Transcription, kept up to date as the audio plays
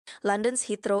London's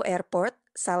Heathrow Airport,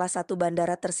 salah satu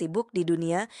bandara tersibuk di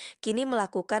dunia, kini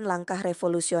melakukan langkah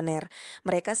revolusioner.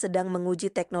 Mereka sedang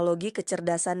menguji teknologi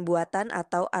kecerdasan buatan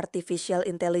atau artificial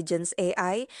intelligence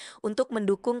AI untuk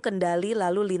mendukung kendali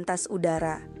lalu lintas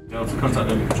udara.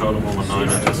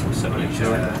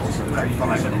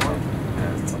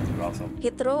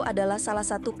 Heathrow adalah salah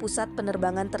satu pusat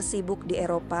penerbangan tersibuk di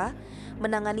Eropa,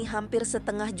 menangani hampir 1,5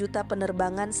 juta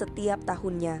penerbangan setiap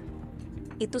tahunnya.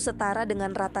 Itu setara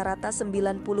dengan rata-rata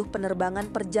 90 penerbangan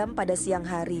per jam pada siang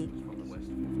hari.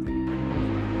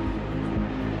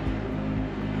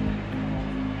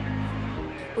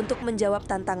 Untuk menjawab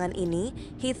tantangan ini,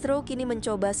 Heathrow kini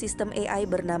mencoba sistem AI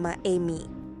bernama Amy.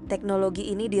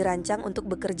 Teknologi ini dirancang untuk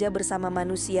bekerja bersama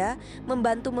manusia,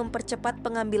 membantu mempercepat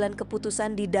pengambilan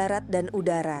keputusan di darat dan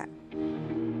udara.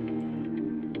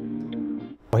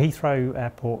 Heathrow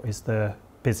Airport is the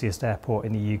busiest airport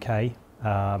in the UK.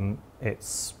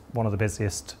 It's one of the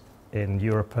busiest in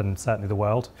Europe and certainly the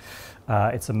world.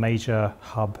 It's a major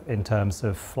hub in terms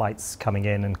of flights coming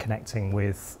in and connecting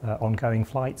with ongoing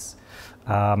flights.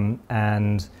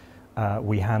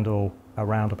 We handle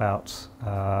around about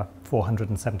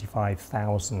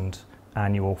 475,000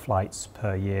 annual flights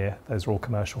per year. Those are all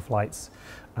commercial flights.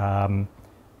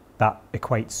 That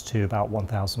equates to about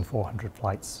 1,400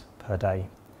 flights per day.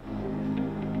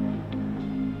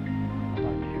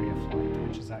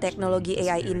 Teknologi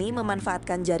AI ini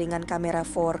memanfaatkan jaringan kamera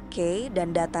 4K dan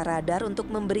data radar untuk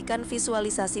memberikan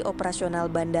visualisasi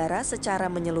operasional bandara secara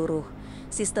menyeluruh.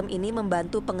 Sistem ini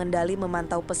membantu pengendali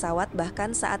memantau pesawat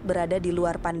bahkan saat berada di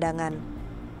luar pandangan.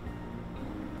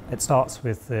 It starts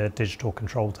with the digital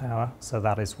control tower, so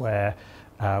that is where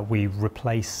we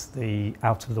replace the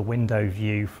out of the window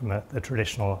view from the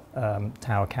traditional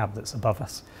tower cab that's above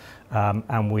us.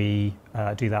 And we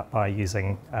do that by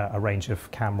using a range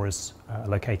of cameras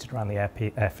located around the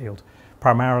airfield.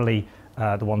 Primarily,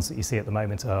 the ones that you see at the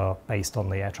moment are based on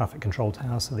the air traffic control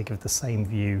tower, so they give the same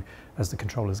view as the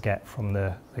controllers get from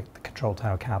the control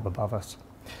tower cab above us.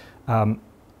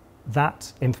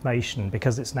 That information,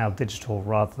 because it's now digital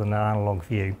rather than an analog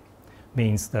view,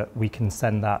 means that we can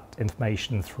send that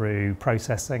information through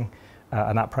processing,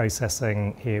 and that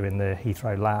processing here in the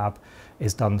Heathrow lab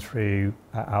is done through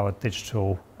our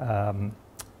digital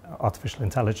artificial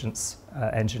intelligence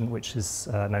engine, which is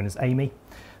known as Amy.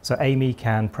 So Amy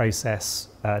can process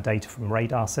data from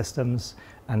radar systems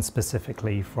and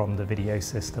specifically from the video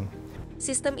system.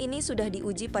 Sistem ini sudah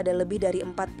diuji pada lebih dari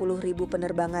 40.000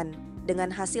 penerbangan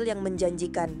dengan hasil yang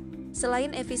menjanjikan.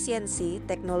 Selain efisiensi,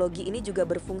 teknologi ini juga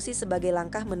berfungsi sebagai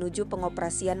langkah menuju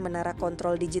pengoperasian menara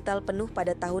kontrol digital penuh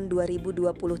pada tahun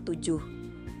 2027.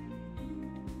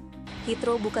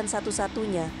 Heathrow bukan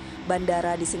satu-satunya.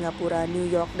 Bandara di Singapura, New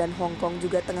York, dan Hong Kong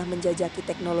juga tengah menjajaki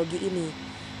teknologi ini.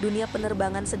 Dunia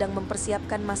penerbangan sedang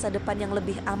mempersiapkan masa depan yang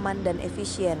lebih aman dan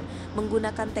efisien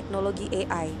menggunakan teknologi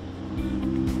AI.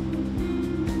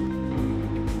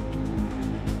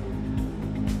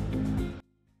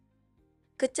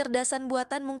 Kecerdasan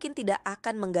buatan mungkin tidak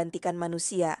akan menggantikan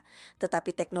manusia,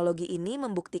 tetapi teknologi ini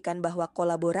membuktikan bahwa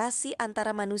kolaborasi antara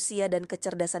manusia dan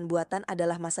kecerdasan buatan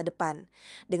adalah masa depan.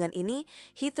 Dengan ini,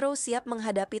 Heathrow siap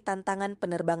menghadapi tantangan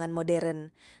penerbangan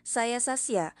modern. Saya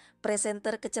Sasya,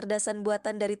 presenter kecerdasan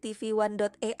buatan dari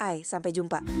tvOne.ai. Sampai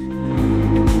jumpa.